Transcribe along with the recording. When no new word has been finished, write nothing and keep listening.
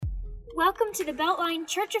Welcome to the Beltline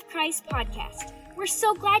Church of Christ podcast. We're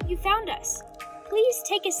so glad you found us. Please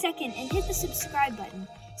take a second and hit the subscribe button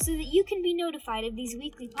so that you can be notified of these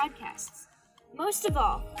weekly podcasts. Most of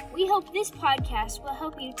all, we hope this podcast will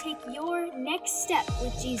help you take your next step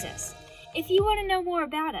with Jesus. If you want to know more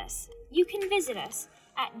about us, you can visit us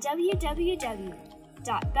at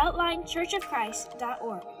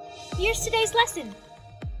www.beltlinechurchofchrist.org. Here's today's lesson.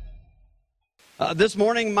 This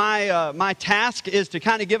morning, my task is to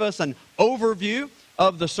kind of give us an overview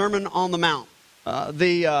of the Sermon on the Mount,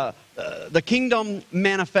 the Kingdom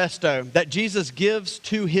Manifesto that Jesus gives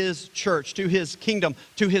to His church, to His kingdom,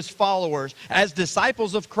 to His followers. As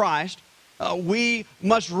disciples of Christ, we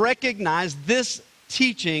must recognize this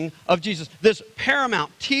teaching of Jesus, this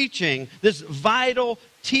paramount teaching, this vital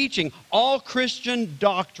teaching. All Christian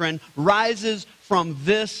doctrine rises from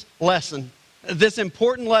this lesson. This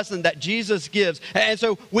important lesson that Jesus gives. And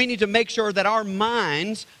so we need to make sure that our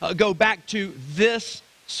minds go back to this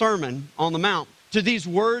Sermon on the Mount, to these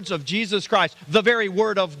words of Jesus Christ, the very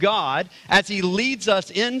Word of God, as He leads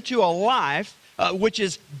us into a life which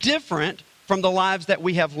is different from the lives that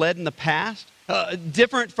we have led in the past,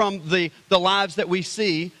 different from the lives that we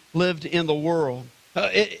see lived in the world.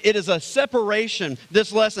 It is a separation,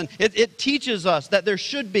 this lesson. It teaches us that there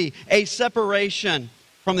should be a separation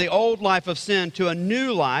from the old life of sin to a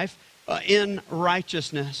new life in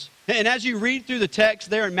righteousness. And as you read through the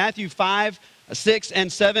text there in Matthew 5, 6,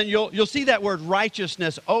 and 7, you'll see that word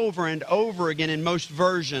righteousness over and over again in most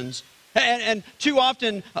versions. And too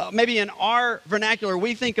often, maybe in our vernacular,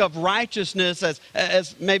 we think of righteousness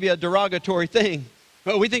as maybe a derogatory thing.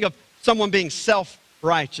 We think of someone being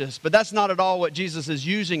self-righteous, but that's not at all what Jesus is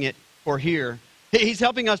using it for here. He's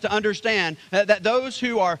helping us to understand that those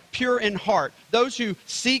who are pure in heart, those who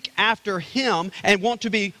seek after Him and want to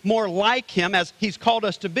be more like Him as He's called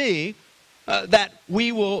us to be, that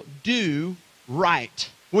we will do right.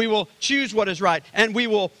 We will choose what is right, and we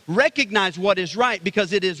will recognize what is right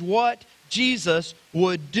because it is what Jesus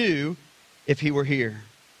would do if He were here.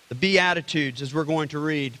 The Beatitudes, as we're going to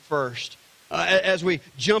read first. As we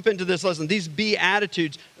jump into this lesson, these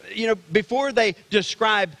Beatitudes, before they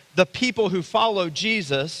describe the people who follow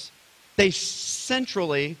Jesus, they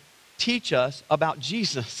centrally teach us about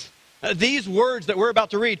Jesus. These words that we're about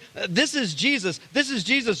to read, this is Jesus. This is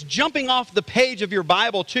Jesus jumping off the page of your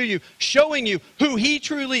Bible to you, showing you who He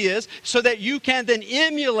truly is so that you can then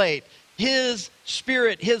emulate His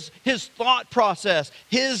spirit, His thought process,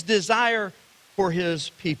 His desire for His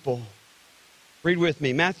people. Read with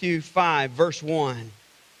me, Matthew 5, verse 1.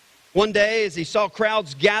 One day, as He saw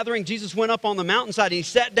crowds gathering, Jesus went up on the mountainside and He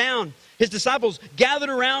sat down. His disciples gathered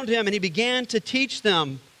around Him and He began to teach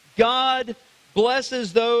them. God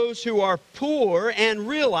blesses those who are poor and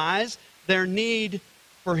realize their need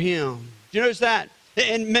for Him. Do you notice that?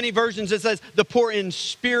 In many versions it says the poor in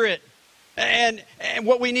spirit. And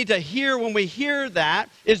what we need to hear when we hear that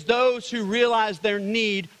is those who realize their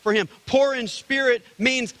need for Him. Poor in spirit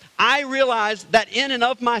means I realize that in and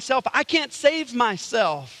of myself, I can't save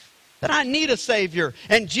myself, that I need a Savior.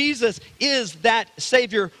 And Jesus is that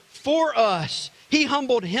Savior for us. He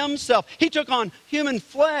humbled Himself. He took on human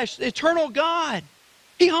flesh, the eternal God.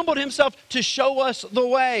 He humbled Himself to show us the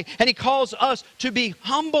way. And He calls us to be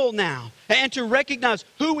humble now and to recognize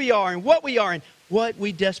who we are and what we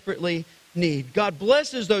desperately need. God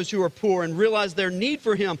blesses those who are poor and realize their need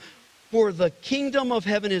for Him, for the kingdom of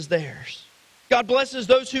heaven is theirs. God blesses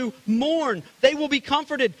those who mourn. They will be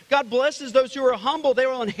comforted. God blesses those who are humble. They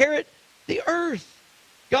will inherit the earth.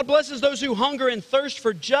 God blesses those who hunger and thirst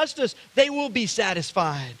for justice. They will be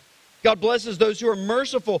satisfied. God blesses those who are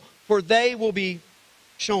merciful, for they will be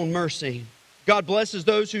shown mercy. God blesses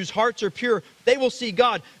those whose hearts are pure. They will see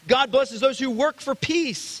God. God blesses those who work for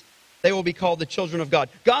peace. They will be called the children of God.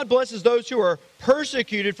 God blesses those who are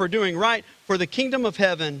persecuted for doing right, for the kingdom of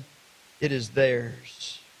heaven, it is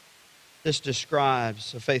theirs. This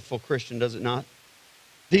describes a faithful Christian, does it not?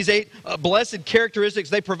 These 8 blessed characteristics,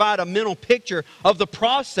 they provide a mental picture of the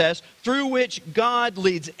process through which God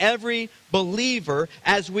leads every believer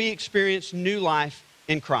as we experience new life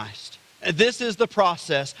in Christ. This is the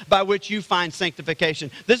process by which you find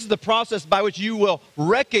sanctification. This is the process by which you will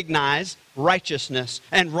recognize righteousness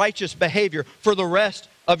and righteous behavior for the rest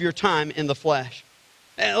of your time in the flesh.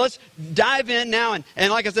 And let's dive in now. And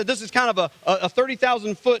like I said, this is kind of a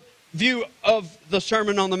 30,000-foot view of the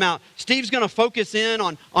Sermon on the Mount. Steve's going to focus in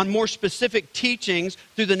on more specific teachings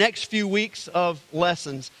through the next few weeks of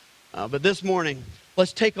lessons. But this morning,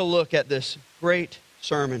 let's take a look at this great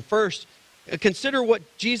sermon. First, consider what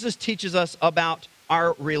Jesus teaches us about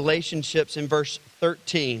our relationships in verse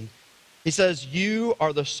 13. He says, "You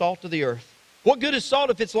are the salt of the earth. What good is salt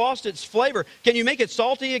if it's lost its flavor? Can you make it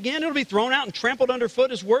salty again? It'll be thrown out and trampled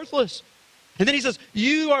underfoot as worthless. And then he says,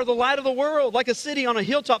 you are the light of the world, like a city on a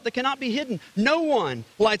hilltop that cannot be hidden. No one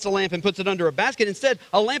lights a lamp and puts it under a basket. Instead,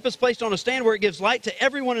 a lamp is placed on a stand where it gives light to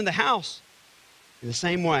everyone in the house. In the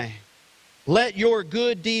same way, let your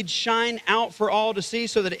good deeds shine out for all to see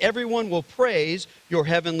so that everyone will praise your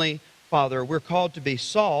heavenly Father. We're called to be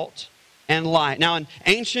salt and light. Now, in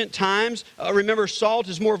ancient times, remember, salt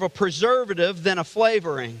is more of a preservative than a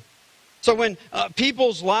flavoring. So when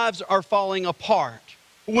people's lives are falling apart,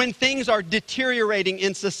 when things are deteriorating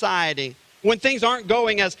in society, when things aren't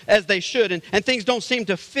going as they should, and things don't seem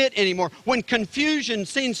to fit anymore, when confusion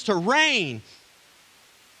seems to reign,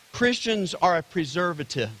 Christians are a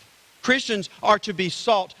preservative. Christians are to be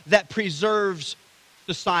salt that preserves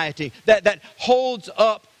society, that holds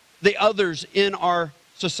up the others in our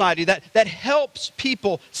society, that helps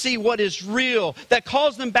people see what is real, that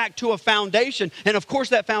calls them back to a foundation. And of course,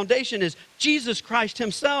 that foundation is Jesus Christ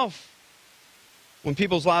himself. When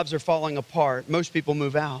people's lives are falling apart, most people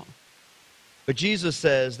move out. But Jesus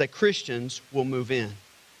says that Christians will move in.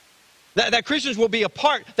 That Christians will be a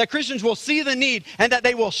part, that Christians will see the need, and that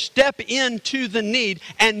they will step into the need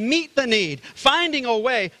and meet the need, finding a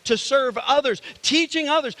way to serve others, teaching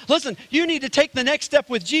others. Listen, you need to take the next step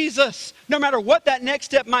with Jesus, no matter what that next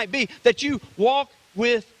step might be, that you walk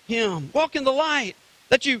with him. Walk in the light,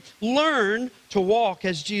 that you learn to walk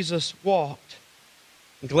as Jesus walked.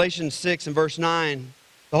 In Galatians 6 and verse 9,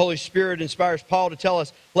 the Holy Spirit inspires Paul to tell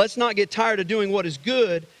us, let's not get tired of doing what is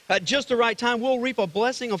good. At just the right time, we'll reap a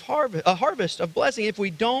harvest of blessing if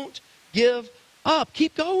we don't give up.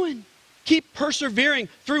 Keep going. Keep persevering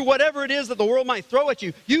through whatever it is that the world might throw at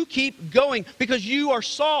you. You keep going because you are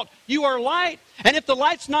salt. You are light. And if the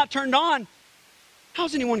light's not turned on,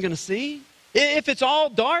 how's anyone going to see? If it's all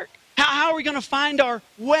dark, how are we going to find our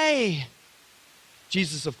way?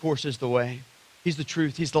 Jesus, of course, is the way. He's the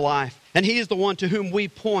truth. He's the life. And he is the one to whom we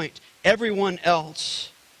point everyone else.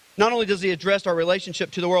 Not only does he address our relationship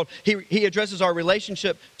to the world, he addresses our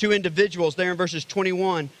relationship to individuals there in verses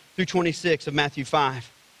 21 through 26 of Matthew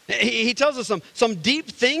 5. He tells us some deep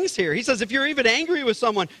things here. He says if you're even angry with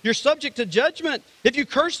someone, you're subject to judgment. If you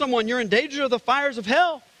curse someone, you're in danger of the fires of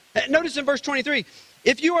hell. Notice in verse 23,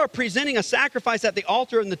 if you are presenting a sacrifice at the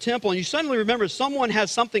altar in the temple and you suddenly remember someone has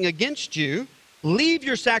something against you, leave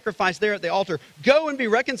your sacrifice there at the altar. Go and be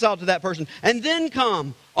reconciled to that person, and then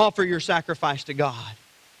come offer your sacrifice to God.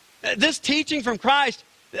 This teaching from Christ,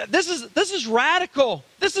 this is radical.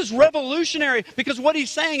 This is revolutionary, because what he's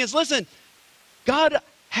saying is, listen, God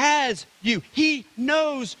has you. He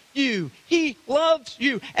knows you. He loves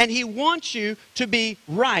you, and he wants you to be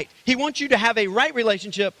right. He wants you to have a right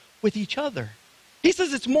relationship with each other. He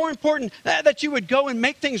says it's more important that you would go and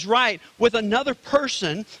make things right with another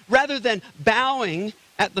person rather than bowing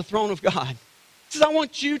at the throne of God. He says, I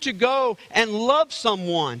want you to go and love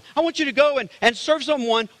someone. I want you to go and serve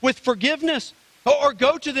someone with forgiveness. Or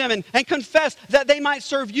go to them and confess that they might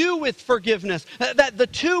serve you with forgiveness. That the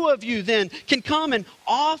two of you then can come and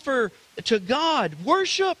offer to God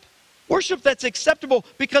worship. Worship that's acceptable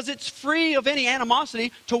because it's free of any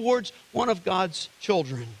animosity towards one of God's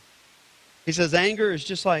children. He says anger is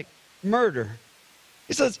just like murder.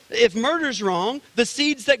 He says if murder's wrong, the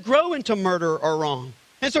seeds that grow into murder are wrong.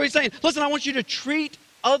 And so he's saying, listen, I want you to treat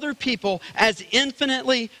other people as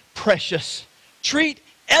infinitely precious. Treat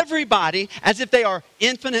everybody as if they are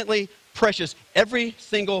infinitely precious. Every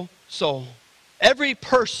single soul. Every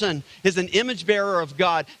person is an image bearer of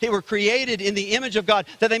God. They were created in the image of God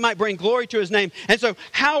that they might bring glory to his name. And so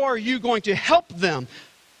how are you going to help them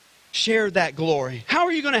share that glory? How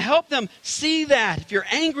are you going to help them see that if you're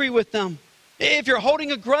angry with them? If you're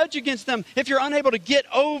holding a grudge against them? If you're unable to get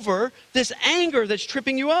over this anger that's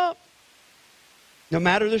tripping you up? No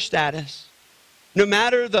matter their status, no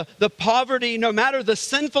matter the poverty, no matter the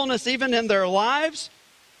sinfulness even in their lives,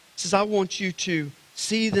 he says, I want you to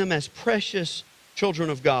see them as precious children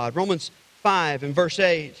of God. Romans 5 and verse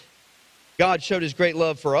 8, God showed his great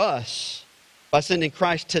love for us by sending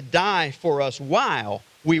Christ to die for us while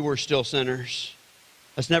we were still sinners.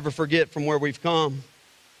 Let's never forget from where we've come.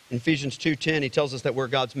 In Ephesians 2:10, he tells us that we're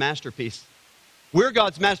God's masterpiece. We're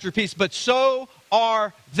God's masterpiece, but so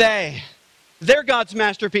are they. They're God's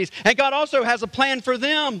masterpiece. And God also has a plan for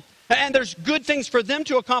them. And there's good things for them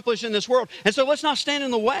to accomplish in this world. And so let's not stand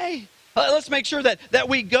in the way. Let's make sure that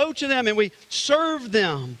we go to them and we serve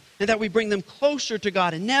them. And that we bring them closer to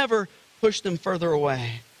God and never push them further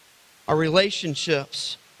away. Our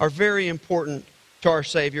relationships are very important to our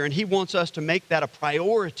Savior. And he wants us to make that a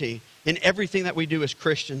priority in everything that we do as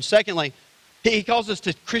Christians. Secondly, he calls us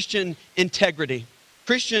to Christian integrity.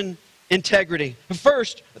 Christian integrity. The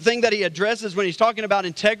first thing that he addresses when he's talking about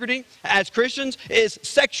integrity as Christians is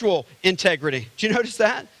sexual integrity. Do you notice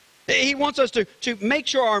that? He wants us to make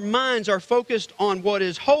sure our minds are focused on what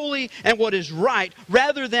is holy and what is right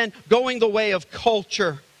rather than going the way of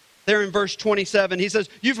culture. There in verse 27, he says,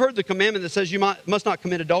 you've heard the commandment that says you must not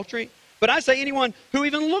commit adultery. But I say anyone who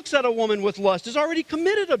even looks at a woman with lust has already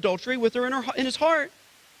committed adultery with her in his heart.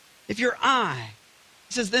 If your eye,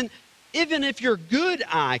 he says, then even if your good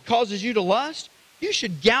eye causes you to lust, you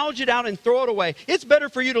should gouge it out and throw it away. It's better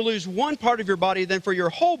for you to lose one part of your body than for your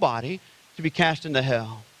whole body to be cast into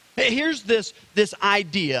hell. Here's this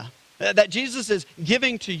idea that Jesus is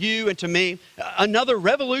giving to you and to me, another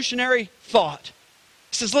revolutionary thought.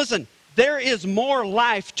 He says, listen, there is more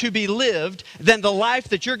life to be lived than the life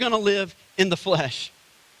that you're going to live in the flesh.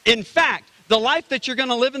 In fact, the life that you're going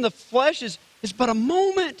to live in the flesh is but a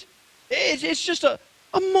moment. It's just a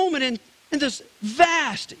moment in this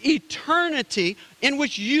vast eternity in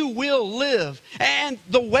which you will live. And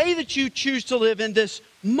the way that you choose to live in this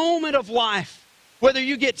moment of life, whether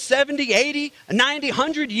you get 70, 80, 90,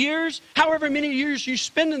 100 years, however many years you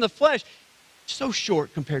spend in the flesh, so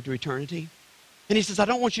short compared to eternity. And he says, I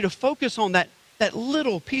don't want you to focus on that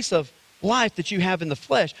little piece of life that you have in the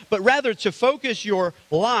flesh, but rather to focus your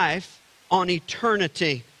life on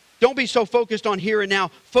eternity. Don't be so focused on here and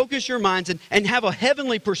now. Focus your minds and have a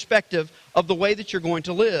heavenly perspective of the way that you're going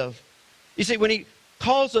to live. You see, when he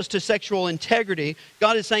calls us to sexual integrity,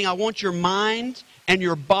 God is saying, I want your mind and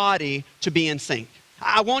your body to be in sync.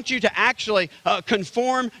 I want you to actually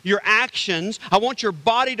conform your actions. I want your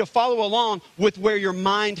body to follow along with where your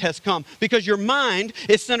mind has come. Because your mind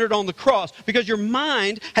is centered on the cross. Because your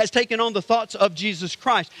mind has taken on the thoughts of Jesus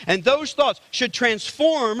Christ. And those thoughts should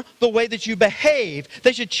transform the way that you behave.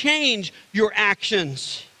 They should change your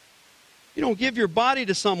actions. You don't give your body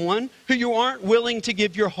to someone who you aren't willing to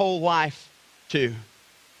give your whole life to.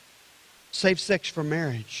 Save sex for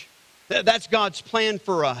marriage. That's God's plan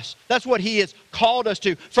for us. That's what He has called us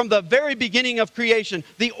to. From the very beginning of creation,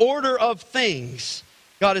 the order of things,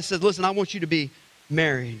 God has said, listen, I want you to be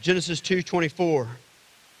married. Genesis 2:24.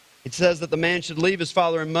 It says that the man should leave his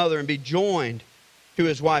father and mother and be joined to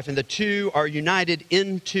his wife, and the two are united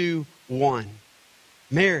into one.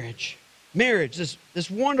 Marriage. Marriage,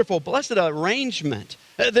 this wonderful, blessed arrangement,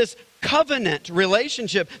 this covenant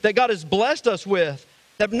relationship that God has blessed us with,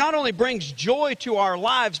 that not only brings joy to our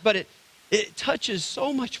lives, but it touches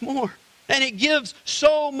so much more. And it gives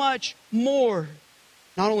so much more,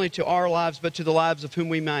 not only to our lives, but to the lives of whom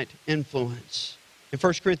we might influence. In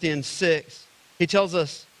 1 Corinthians 6, he tells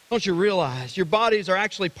us, don't you realize your bodies are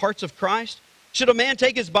actually parts of Christ? Should a man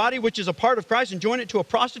take his body, which is a part of Christ, and join it to a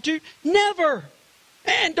prostitute? Never!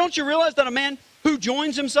 And don't you realize that a man who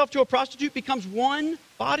joins himself to a prostitute becomes one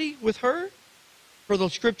body with her? For the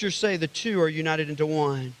scriptures say the two are united into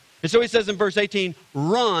one. And so he says in verse 18,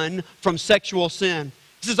 run from sexual sin.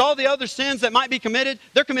 He says all the other sins that might be committed,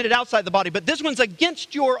 they're committed outside the body. But this one's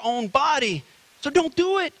against your own body. So don't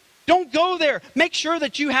do it. Don't go there. Make sure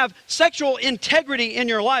that you have sexual integrity in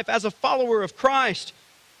your life as a follower of Christ.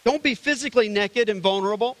 Don't be physically naked and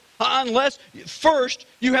vulnerable unless first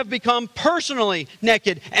you have become personally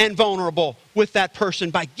naked and vulnerable with that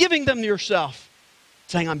person by giving them yourself.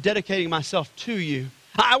 Saying, I'm dedicating myself to you.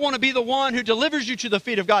 I want to be the one who delivers you to the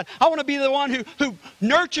feet of God. I want to be the one who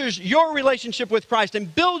nurtures your relationship with Christ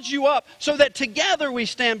and builds you up so that together we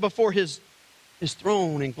stand before His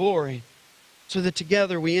throne in glory. So that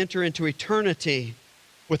together we enter into eternity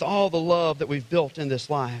with all the love that we've built in this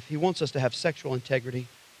life. He wants us to have sexual integrity.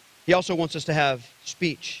 He also wants us to have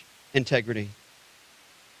speech integrity.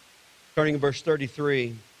 Starting in verse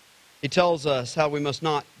 33, he tells us how we must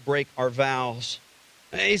not break our vows.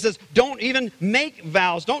 He says, don't even make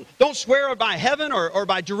vows. Don't swear by heaven or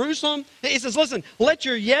by Jerusalem. He says, listen, let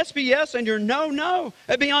your yes be yes and your no, no.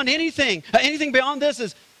 Beyond anything. Anything beyond this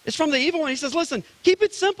is from the evil one. He says, listen, keep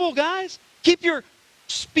it simple, guys. Keep your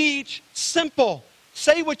speech simple.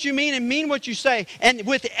 Say what you mean and mean what you say. And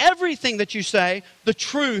with everything that you say, the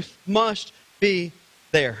truth must be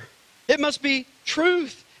there. It must be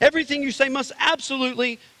truth. Everything you say must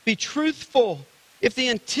absolutely be truthful. If the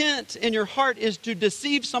intent in your heart is to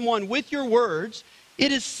deceive someone with your words,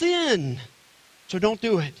 it is sin. So don't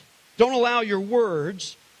do it. Don't allow your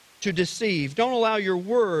words to deceive. Don't allow your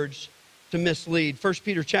words to mislead. 1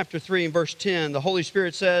 Peter chapter 3 and verse 10, the Holy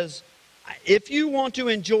Spirit says, if you want to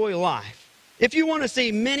enjoy life, if you want to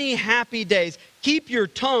see many happy days, keep your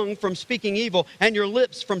tongue from speaking evil and your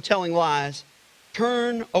lips from telling lies.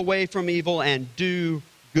 Turn away from evil and do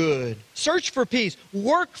good. Search for peace.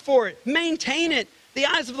 Work for it. Maintain it. The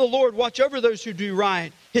eyes of the Lord watch over those who do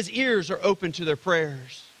right. His ears are open to their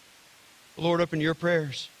prayers. Lord, open your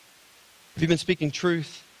prayers. Have you been speaking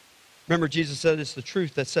truth? Remember, Jesus said it's the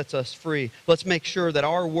truth that sets us free. Let's make sure that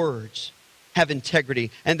our words have integrity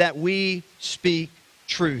and that we speak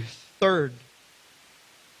truth. Third,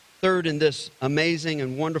 in this amazing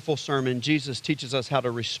and wonderful sermon, Jesus teaches us how to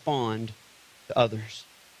respond to others.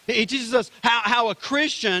 He teaches us how a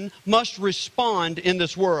Christian must respond in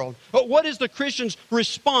this world. What is the Christian's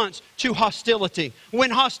response to hostility? When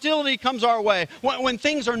hostility comes our way, when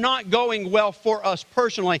things are not going well for us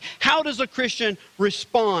personally, how does a Christian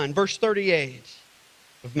respond? Verse 38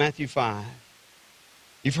 of Matthew 5.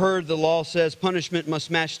 You've heard the law says punishment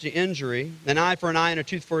must match the injury, an eye for an eye and a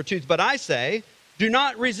tooth for a tooth. But I say, do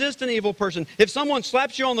not resist an evil person. If someone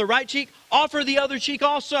slaps you on the right cheek, offer the other cheek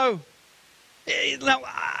also. Now,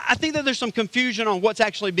 I think that there's some confusion on what's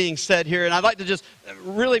actually being said here, and I'd like to just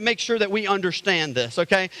really make sure that we understand this,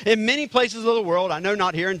 okay? In many places of the world, I know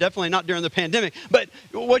not here and definitely not during the pandemic, but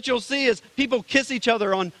what you'll see is people kiss each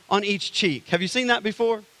other on each cheek. Have you seen that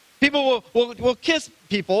before? People will kiss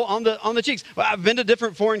people on the cheeks. Well, I've been to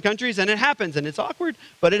different foreign countries, and it happens, and it's awkward,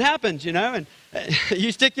 but it happens, you know, and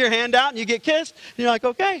you stick your hand out and you get kissed, and you're like,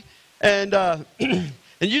 okay. And, and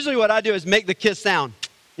usually what I do is make the kiss sound,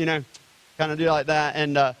 you know, kind of do like that,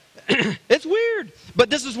 and it's weird, but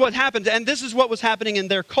this is what happens, and this is what was happening in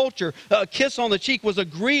their culture. A kiss on the cheek was a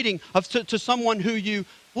greeting to someone who you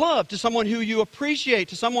love, to someone who you appreciate,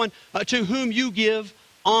 to someone to whom you give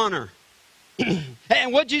honor.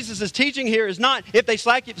 And what Jesus is teaching here is not if they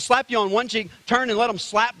slap you on one cheek, turn and let them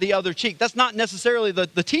slap the other cheek. That's not necessarily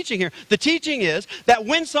the teaching here. The teaching is that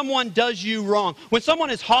when someone does you wrong, when someone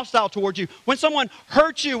is hostile towards you, when someone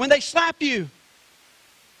hurts you, when they slap you,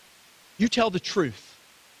 you tell the truth.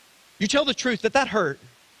 You tell the truth that hurt,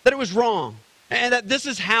 that it was wrong, and that this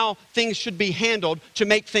is how things should be handled to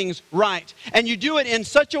make things right. And you do it in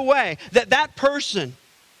such a way that that person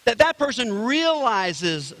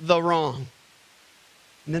realizes the wrong.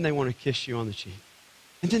 And then they want to kiss you on the cheek.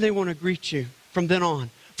 And then they want to greet you from then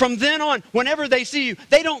on. From then on, whenever they see you,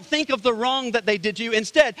 they don't think of the wrong that they did to you.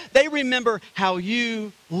 Instead, they remember how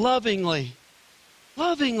you lovingly,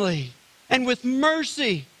 and with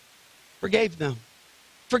mercy forgave them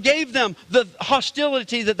the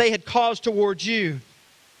hostility that they had caused towards you,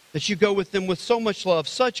 that you go with them with so much love,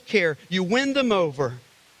 such care. You win them over,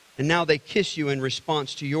 and now they kiss you in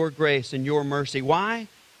response to your grace and your mercy. Why?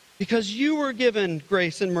 Because you were given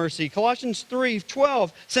grace and mercy. Colossians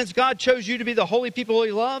 3:12, since God chose you to be the holy people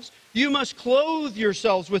he loves, you must clothe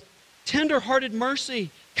yourselves with tender-hearted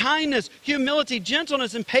mercy, kindness, humility,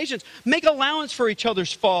 gentleness, and patience. Make allowance for each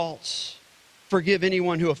other's faults. Forgive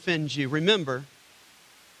anyone who offends you. Remember,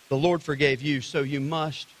 the Lord forgave you, so you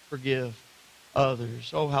must forgive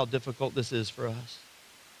others. Oh, how difficult this is for us.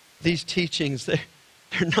 These teachings, they're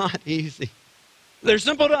not easy. They're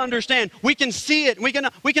simple to understand. We can see it. We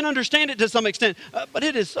can understand it to some extent. But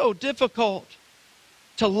it is so difficult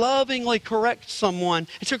to lovingly correct someone,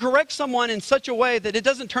 and to correct someone in such a way that it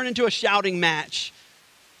doesn't turn into a shouting match.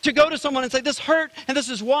 To go to someone and say, this hurt, and this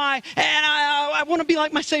is why, and I want to be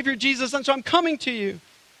like my Savior Jesus, and so I'm coming to you.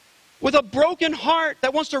 With a broken heart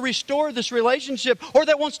that wants to restore this relationship, or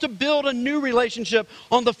that wants to build a new relationship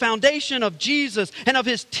on the foundation of Jesus and of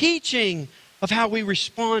his teaching of how we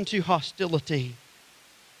respond to hostility.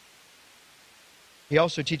 He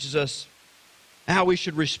also teaches us how we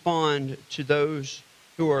should respond to those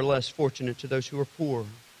who are less fortunate, to those who are poor.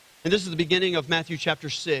 And this is the beginning of Matthew chapter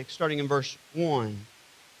 6, starting in verse 1.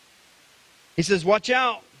 He says, watch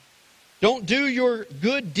out. Don't do your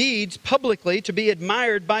good deeds publicly to be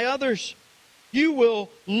admired by others. You will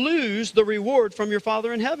lose the reward from your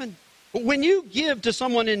Father in heaven. When you give to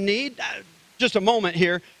someone in need, just a moment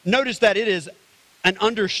here, notice that it is an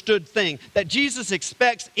understood thing, that Jesus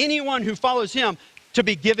expects anyone who follows him to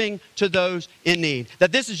be giving to those in need.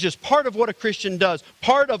 That this is just part of what a Christian does.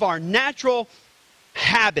 Part of our natural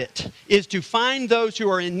habit is to find those who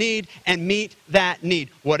are in need and meet that need.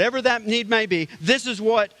 Whatever that need may be, this is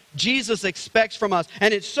what Jesus expects from us.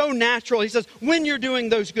 And it's so natural. He says, when you're doing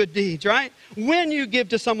those good deeds, right? When you give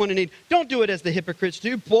to someone in need, don't do it as the hypocrites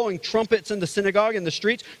do, blowing trumpets in the synagogue and the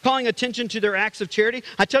streets, calling attention to their acts of charity.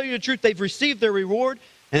 I tell you the truth, they've received their reward,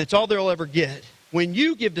 and it's all they'll ever get. When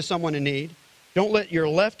you give to someone in need, don't let your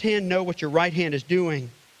left hand know what your right hand is doing.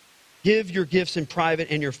 Give your gifts in private,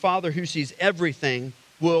 and your Father who sees everything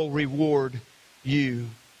will reward you.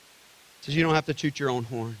 So you don't have to toot your own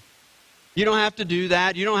horn. You don't have to do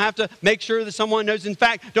that. You don't have to make sure that someone knows. In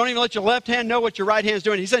fact, don't even let your left hand know what your right hand is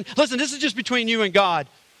doing. He said, listen, this is just between you and God.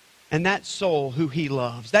 And that soul who he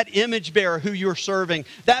loves, that image bearer who you're serving,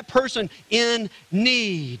 that person in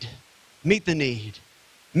need, meet the need.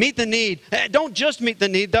 Meet the need. Don't just meet the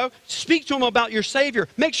need, though. Speak to them about your Savior.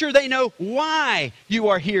 Make sure they know why you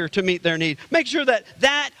are here to meet their need. Make sure that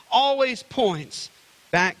that always points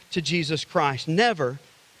back to Jesus Christ, never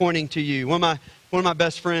pointing to you. One of my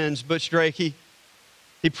best friends, Butch Drake, he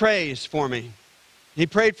prays for me. He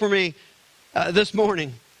prayed for me this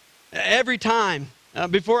morning. Every time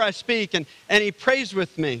before I speak, and he prays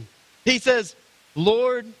with me. He says,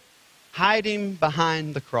 Lord, hide him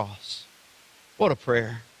behind the cross. What a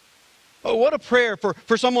prayer. Oh, what a prayer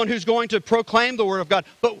for someone who's going to proclaim the Word of God.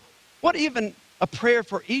 But what even a prayer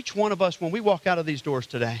for each one of us when we walk out of these doors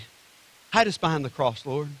today. Hide us behind the cross,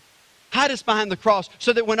 Lord. Hide us behind the cross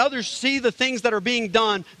so that when others see the things that are being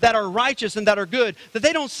done that are righteous and that are good, that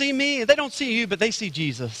they don't see me and they don't see you, but they see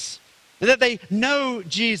Jesus. And that they know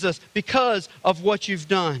Jesus because of what you've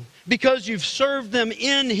done. Because you've served them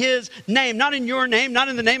in His name. Not in your name, not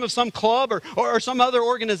in the name of some club or some other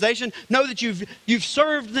organization. Know that you've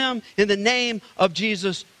served them in the name of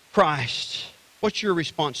Jesus Christ. What's your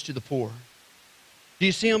response to the poor? Do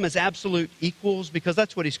you see them as absolute equals? Because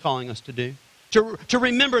that's what He's calling us to do. To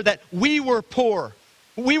remember that we were poor.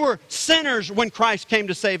 We were sinners when Christ came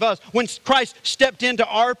to save us. When Christ stepped into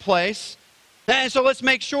our place. And so let's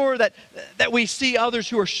make sure that we see others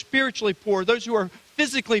who are spiritually poor, those who are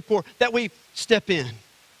physically poor, that we step in,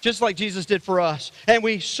 just like Jesus did for us, and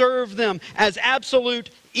we serve them as absolute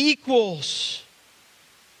equals.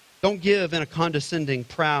 Don't give in a condescending,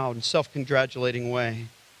 proud, and self-congratulating way.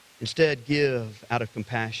 Instead, give out of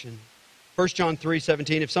compassion. 1 John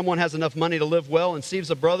 3:17, if someone has enough money to live well and sees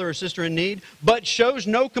a brother or sister in need, but shows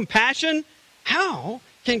no compassion, how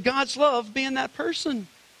can God's love be in that person?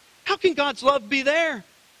 How can God's love be there?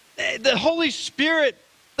 The Holy Spirit,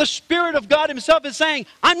 the Spirit of God Himself is saying,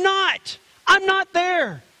 I'm not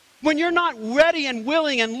there. When you're not ready and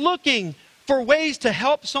willing and looking for ways to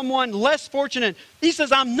help someone less fortunate, He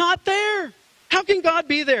says, I'm not there. How can God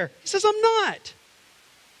be there? He says, I'm not.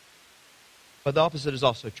 But the opposite is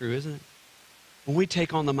also true, isn't it? When we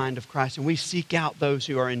take on the mind of Christ and we seek out those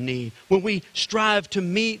who are in need, when we strive to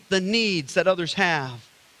meet the needs that others have,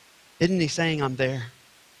 isn't He saying, I'm there?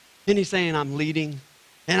 Isn't He saying, I'm leading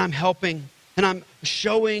and I'm helping and I'm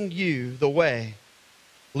showing you the way?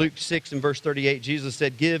 Luke 6 and verse 38, Jesus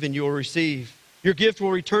said, give and you will receive. Your gift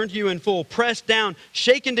will return to you in full, pressed down,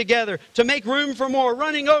 shaken together to make room for more,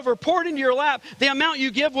 running over, poured into your lap. The amount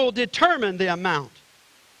you give will determine the amount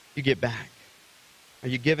you get back. Are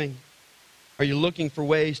you giving? Are you looking for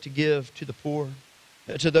ways to give to the poor,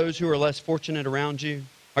 to those who are less fortunate around you?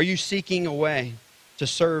 Are you seeking a way to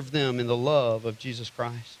serve them in the love of Jesus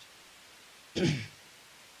Christ?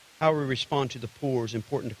 How we respond to the poor is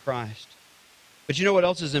important to Christ. But you know what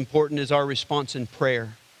else is important is our response in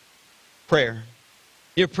prayer. Prayer.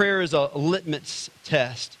 Your prayer is a litmus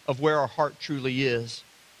test of where our heart truly is.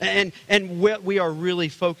 And what we are really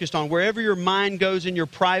focused on. Wherever your mind goes in your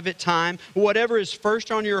private time, whatever is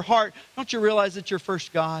first on your heart, don't you realize that you're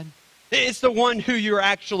first God? It's the one who you're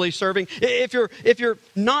actually serving. If you're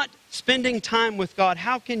not spending time with God,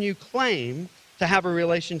 how can you claim to have a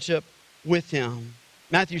relationship with Him?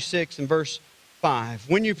 Matthew 6 and verse 5.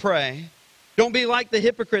 When you pray, don't be like the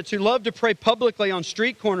hypocrites who love to pray publicly on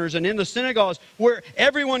street corners and in the synagogues where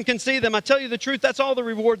everyone can see them. I tell you the truth, that's all the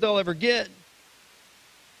reward they'll ever get.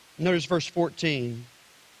 Notice verse 14.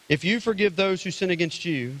 If you forgive those who sin against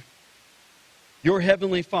you, your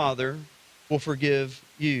heavenly Father will forgive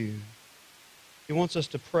you. He wants us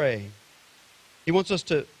to pray. He wants us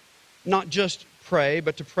to not just pray,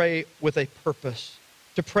 but to pray with a purpose.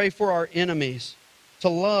 To pray for our enemies, to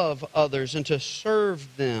love others, and to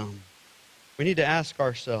serve them. We need to ask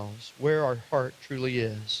ourselves where our heart truly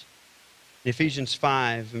is. In Ephesians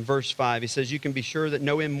 5 and verse 5, he says, you can be sure that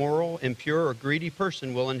no immoral, impure, or greedy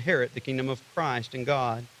person will inherit the kingdom of Christ and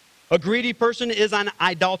God. A greedy person is an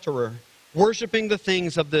idolater, worshiping the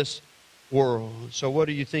things of this world. So what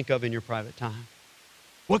do you think of in your private time?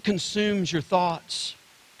 What consumes your thoughts?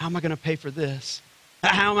 How am I going to pay for this?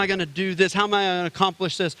 How am I going to do this? How am I going to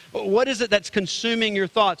accomplish this? What is it that's consuming your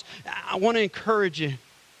thoughts? I want to encourage you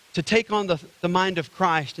to take on the mind of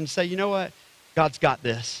Christ and say, you know what? God's got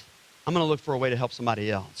this. I'm going to look for a way to help somebody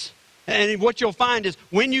else. And what you'll find is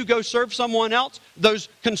when you go serve someone else, those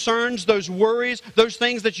concerns, those worries, those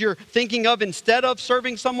things that you're thinking of instead of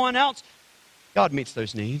serving someone else, God meets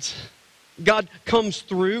those needs. God comes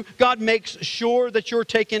through. God makes sure that you're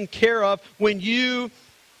taken care of when you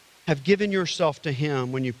have given yourself to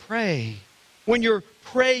Him, when you pray, when you're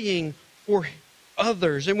praying for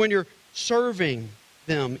others, and when you're serving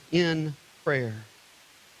them in prayer.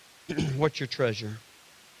 What's your treasure?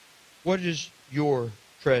 What is your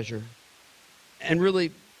treasure? And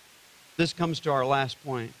really, this comes to our last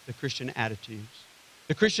point, the Christian attitudes.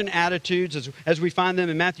 The Christian attitudes as we find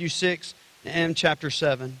them in Matthew 6 and chapter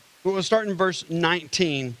 7. We'll start in verse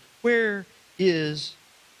 19. Where is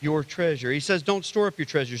your treasure? He says, don't store up your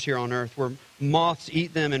treasures here on earth where moths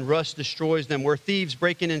eat them and rust destroys them, where thieves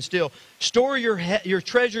break in and steal. Store your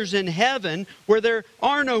treasures in heaven where there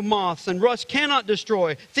are no moths and rust cannot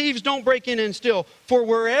destroy. Thieves don't break in and steal. For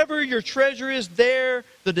wherever your treasure is, there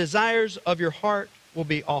the desires of your heart will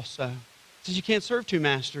be also. He says you can't serve two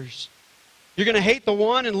masters. You're going to hate the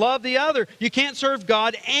one and love the other. You can't serve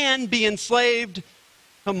God and be enslaved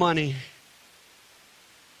to money.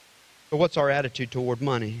 But what's our attitude toward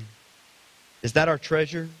money? Is that our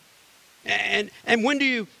treasure? And when do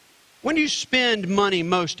you spend money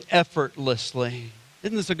most effortlessly?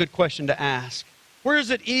 Isn't this a good question to ask? Where is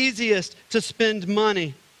it easiest to spend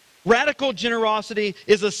money? Radical generosity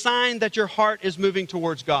is a sign that your heart is moving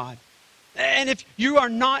towards God. And if you are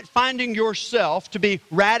not finding yourself to be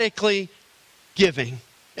radically giving,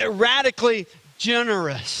 radically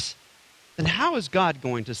generous, then how is God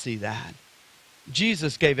going to see that?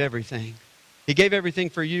 Jesus gave everything. He gave everything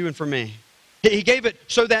for you and for me. He gave it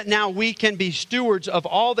so that now we can be stewards of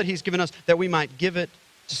all that He's given us, that we might give it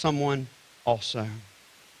to someone also.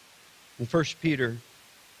 In 1 Peter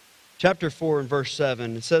chapter 4 and verse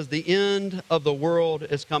 7, it says, the end of the world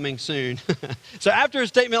is coming soon. So after a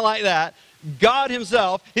statement like that, God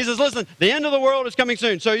Himself, He says, listen, the end of the world is coming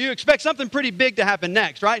soon. So you expect something pretty big to happen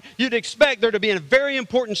next, right? You'd expect there to be a very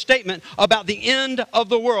important statement about the end of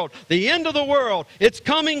the world. The end of the world, it's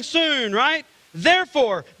coming soon, right?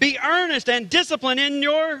 Therefore, be earnest and disciplined in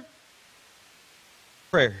your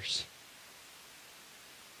prayers.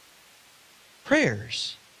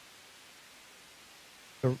 Prayers.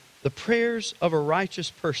 The prayers of a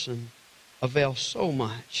righteous person avail so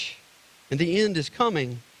much. And the end is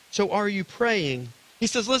coming. So are you praying? He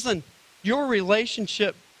says, listen, your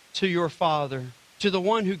relationship to your Father, to the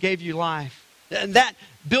one who gave you life, and that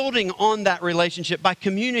building on that relationship by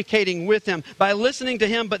communicating with Him, by listening to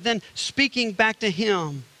Him, but then speaking back to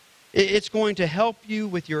Him, it's going to help you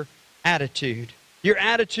with your attitude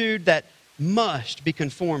that must be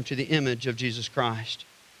conformed to the image of Jesus Christ.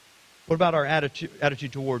 What about our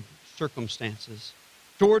attitude toward circumstances?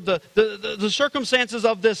 Toward the circumstances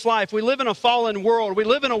of this life. We live in a fallen world. We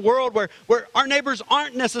live in a world where our neighbors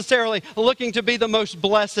aren't necessarily looking to be the most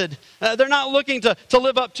blessed. They're not looking to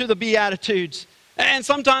live up to the Beatitudes. And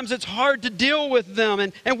sometimes it's hard to deal with them.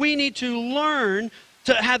 And we need to learn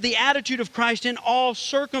to have the attitude of Christ in all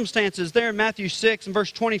circumstances. There in Matthew 6 and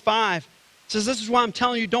verse 25, it says, this is why I'm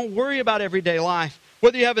telling you, don't worry about everyday life.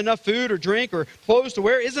 Whether you have enough food or drink or clothes to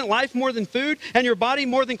wear, isn't life more than food and your body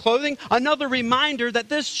more than clothing? Another reminder that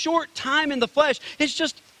this short time in the flesh is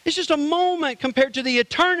just a moment compared to the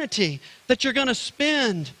eternity that you're going to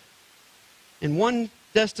spend in one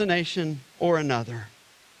destination or another.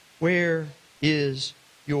 Where is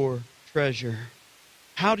your treasure?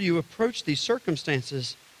 How do you approach these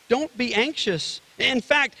circumstances? Don't be anxious. In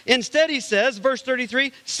fact, instead he says, verse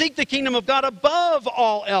 33, seek the kingdom of God above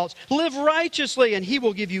all else. Live righteously, and He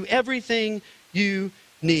will give you everything you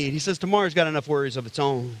need. He says tomorrow's got enough worries of its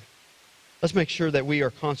own. Let's make sure that we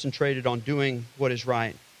are concentrated on doing what is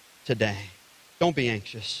right today. Don't be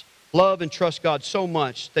anxious. Love and trust God so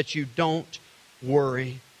much that you don't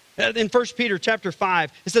worry. In 1 Peter chapter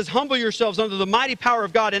 5, it says, humble yourselves under the mighty power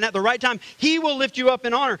of God, and at the right time, He will lift you up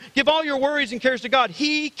in honor. Give all your worries and cares to God.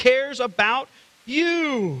 He cares about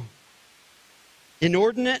you.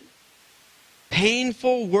 Inordinate,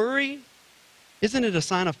 painful worry, isn't it a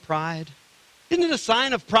sign of pride? Isn't it a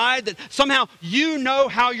sign of pride that somehow you know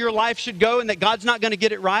how your life should go and that God's not going to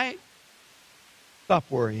get it right? Stop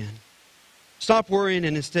worrying. Stop worrying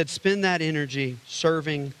and instead spend that energy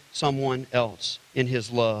serving someone else in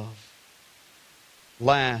His love.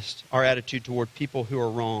 Last, our attitude toward people who are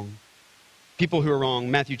wrong. People who are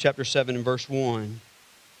wrong. Matthew chapter 7 and verse 1.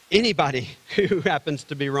 Anybody who happens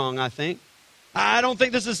to be wrong, I think. I don't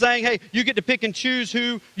think this is saying, hey, you get to pick and choose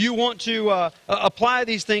who you want to apply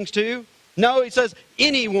these things to. No, it says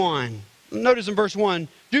anyone. Notice in verse 1,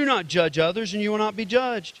 do not judge others and you will not be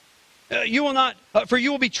judged. You will not, for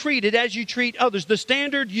you will be treated as you treat others. The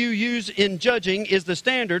standard you use in judging is the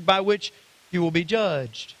standard by which you will be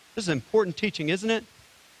judged. This is important teaching, isn't it?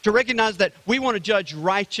 To recognize that we want to judge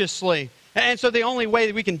righteously. And so the only way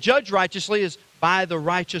that we can judge righteously is by the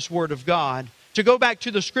righteous Word of God. To go back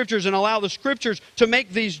to the Scriptures and allow the Scriptures to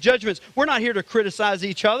make these judgments. We're not here to criticize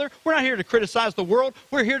each other. We're not here to criticize the world.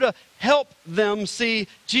 We're here to help them see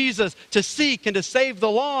Jesus, to seek and to save the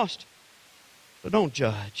lost. But don't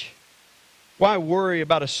judge. Why worry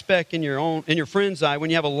about a speck in your friend's eye when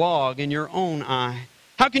you have a log in your own eye?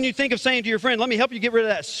 How can you think of saying to your friend, let me help you get rid of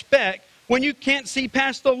that speck, when you can't see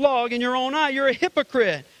past the log in your own eye? You're a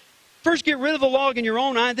hypocrite. First get rid of the log in your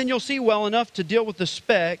own eye, then you'll see well enough to deal with the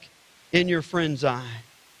speck in your friend's eye.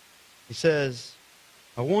 He says,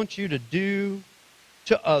 I want you to do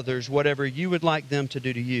to others whatever you would like them to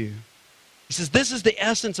do to you. He says, this is the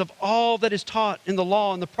essence of all that is taught in the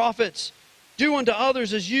law and the prophets. Do unto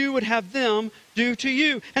others as you would have them do to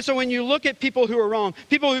you. And so when you look at people who are wrong,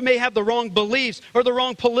 people who may have the wrong beliefs or the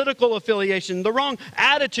wrong political affiliation, the wrong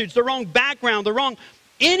attitudes, the wrong background, the wrong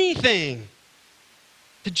anything,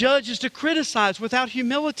 to judge is to criticize without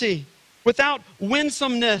humility, without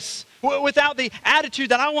winsomeness, without the attitude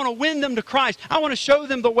that I want to win them to Christ. I want to show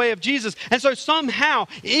them the way of Jesus. And so somehow,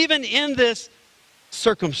 even in this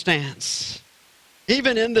circumstance,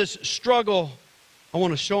 even in this struggle, I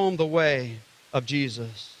want to show them the way of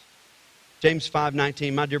Jesus. James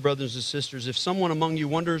 5:19, my dear brothers and sisters, if someone among you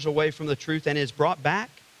wanders away from the truth and is brought back,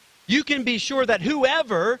 you can be sure that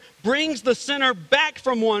whoever brings the sinner back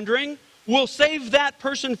from wandering will save that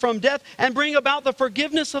person from death and bring about the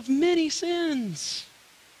forgiveness of many sins.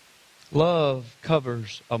 Love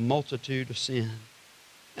covers a multitude of sin.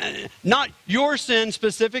 Not your sin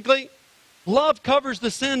specifically. Love covers the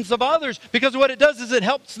sins of others, because what it does is it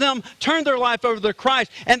helps them turn their life over to Christ,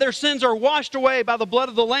 and their sins are washed away by the blood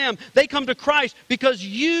of the Lamb. They come to Christ because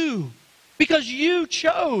you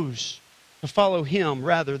chose to follow Him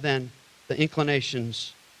rather than the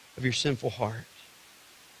inclinations of your sinful heart.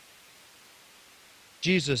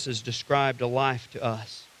 Jesus has described a life to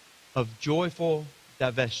us of joyful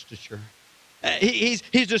divestiture. He's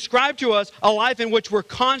described to us a life in which we're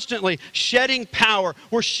constantly shedding power.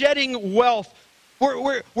 We're shedding wealth.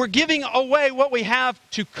 We're giving away what we have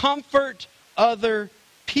to comfort other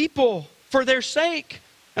people for their sake.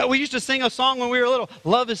 We used to sing a song when we were little.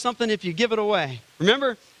 Love is something if you give it away.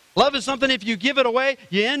 Remember? Love is something if you give it away,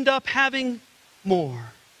 you end up having more.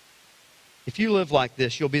 If you live like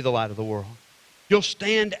this, you'll be the light of the world. You'll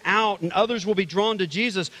stand out and others will be drawn to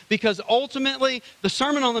Jesus, because ultimately the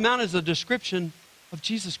Sermon on the Mount is a description of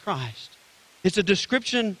Jesus Christ. It's a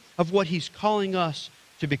description of what He's calling us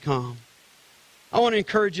to become. I want to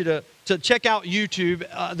encourage you to check out YouTube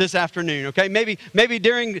this afternoon, okay? Maybe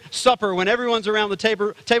during supper when everyone's around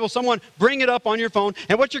the table, someone bring it up on your phone.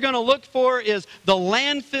 And what you're going to look for is the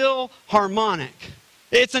Landfill Harmonic.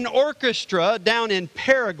 It's an orchestra down in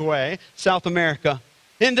Paraguay, South America.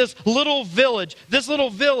 In this little village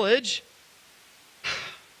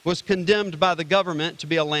was condemned by the government to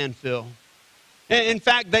be a landfill. In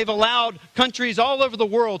fact, they've allowed countries all over the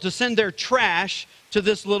world to send their trash to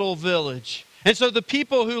this little village. And so the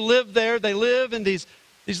people who live there, they live in these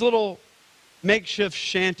little makeshift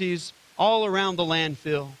shanties all around the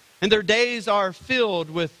landfill. And their days are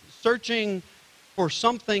filled with searching for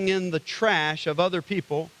something in the trash of other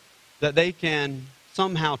people that they can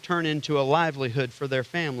somehow turn into a livelihood for their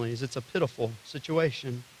families. It's a pitiful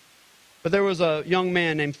situation. But there was a young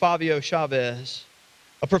man named Fabio Chavez,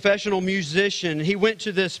 a professional musician. He went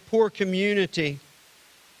to this poor community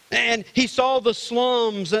and he saw the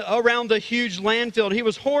slums around the huge landfill. He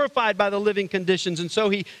was horrified by the living conditions, and so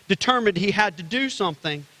he determined he had to do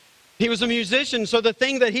something. He was a musician, so the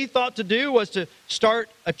thing that he thought to do was to start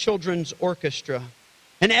a children's orchestra.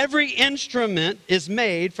 And every instrument is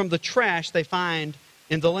made from the trash they find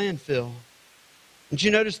in the landfill. Did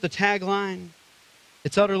you notice the tagline?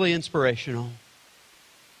 It's utterly inspirational.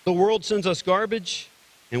 The world sends us garbage,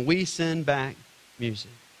 and we send back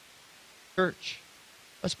music. Church,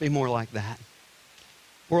 let's be more like that.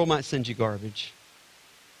 The world might send you garbage.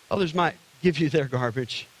 Others might give you their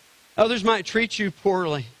garbage. Others might treat you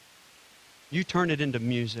poorly. You turn it into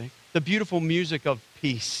music. The beautiful music of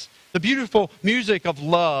peace. The beautiful music of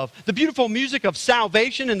love, the beautiful music of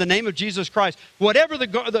salvation in the name of Jesus Christ. Whatever the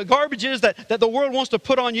garbage is that the world wants to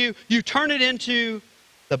put on you, you turn it into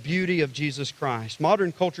the beauty of Jesus Christ.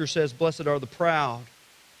 Modern culture says, blessed are the proud.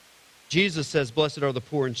 Jesus says, blessed are the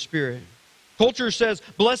poor in spirit. Culture says,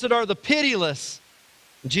 blessed are the pitiless.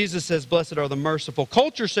 Jesus says, blessed are the merciful.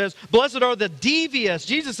 Culture says, blessed are the devious.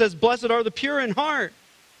 Jesus says, blessed are the pure in heart.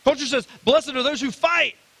 Culture says, blessed are those who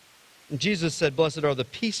fight. And Jesus said, blessed are the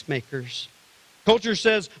peacemakers. Culture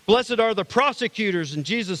says, blessed are the prosecutors. And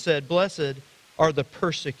Jesus said, blessed are the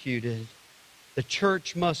persecuted. The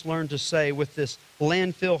church must learn to say with this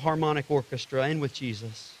landfill harmonic orchestra and with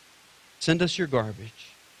Jesus, send us your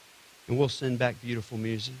garbage and we'll send back beautiful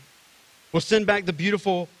music. We'll send back the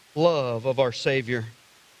beautiful love of our Savior.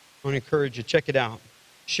 I want to encourage you, check it out.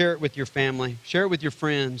 Share it with your family. Share it with your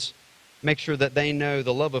friends. Make sure that they know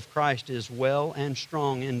the love of Christ is well and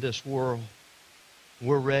strong in this world.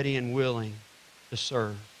 We're ready and willing to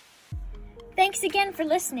serve. Thanks again for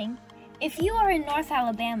listening. If you are in North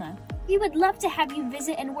Alabama, we would love to have you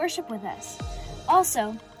visit and worship with us.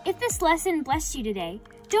 Also, if this lesson blessed you today,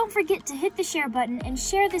 don't forget to hit the share button and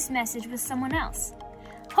share this message with someone else.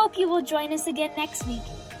 Hope you will join us again next week.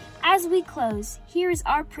 As we close, here is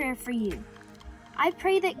our prayer for you. I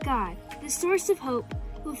pray that God, the source of hope,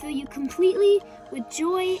 will fill you completely with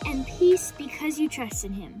joy and peace because you trust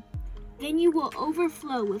in Him. Then you will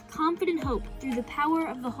overflow with confident hope through the power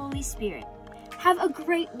of the Holy Spirit. Have a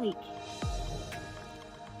great week.